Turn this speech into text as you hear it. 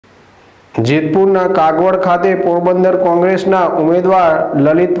જેતપુરના કાગવડ ખાતે પોરબંદર કોંગ્રેસના ઉમેદવાર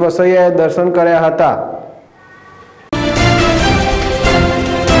લલિત વસૈયાએ દર્શન કર્યા હતા।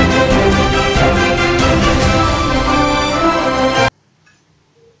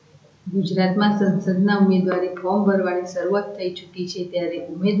 ગુજરાતમાં સંસદના ઉમેદવારી ફોર્મ ભરવાની શરૂઆત થઈ ચૂકી છે, ત્યારે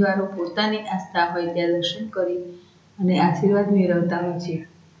ઉમેદવારો પોતાની આસ્થા હોય ત્યાં દર્શન કરી અને આશીર્વાદ મેળવતા હોય છે।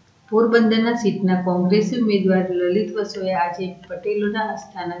 પોરબંદરના સીટના કોંગ્રેસી ઉમેદવાર લલિત વસોયા આજે પટેલોના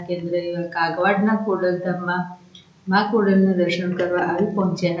આસ્થાના કેન્દ્ર એવા કાગવાડના ખોડલધામમાં મા ખોડલના દર્શન કરવા આવી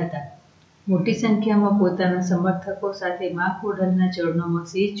પહોંચ્યા હતા। મોટી સંખ્યામાં પોતાના સમર્થકો સાથે મા ખોડલના ચરણોમાં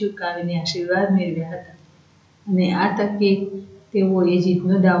શીશ ઝુકાવીને આશીર્વાદ મેળવ્યા હતા અને આ તકે તેઓએ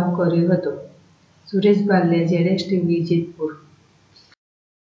જીતનો દાવો કર્યો હતો। સુરેશ બાલિયા, ZSTV, જેતપુર।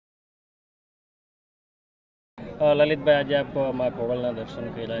 લલિતભાઈ, આજે આપ મા ખોડલના દર્શન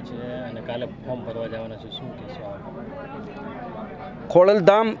કર્યા છે અને કાલે ફોર્મ ભરવા જવાના છે, શું કહેશો?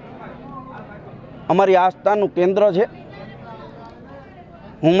 ખોડલધામ અમારી આસ્થાનું કેન્દ્ર છે।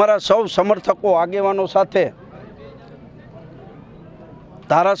 હું મારા સૌ સમર્થકો આગેવાનો સાથે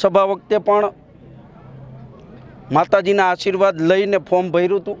ધારાસભા વખતે પણ માતાજીના આશીર્વાદ લઈને ફોર્મ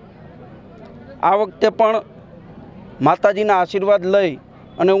ભર્યું હતું। આ વખતે પણ માતાજીના આશીર્વાદ લઈ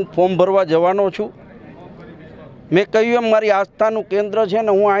અને હું ફોર્મ ભરવા જવાનો છું। મેં કહ્યું એમ મારી આસ્થાનું કેન્દ્ર છે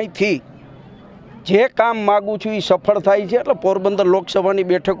ને હું અહીંથી જે કામ માગું છું એ સફળ થાય છે, એટલે પોરબંદર લોકસભાની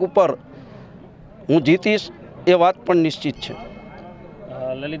બેઠક ઉપર હું જીતીશ એ વાત પણ નિશ્ચિત છે।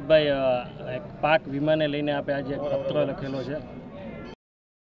 લલિતભાઈ, એક પાક વીમાને લઈને આપણે આજે પત્ર લખેલો છે,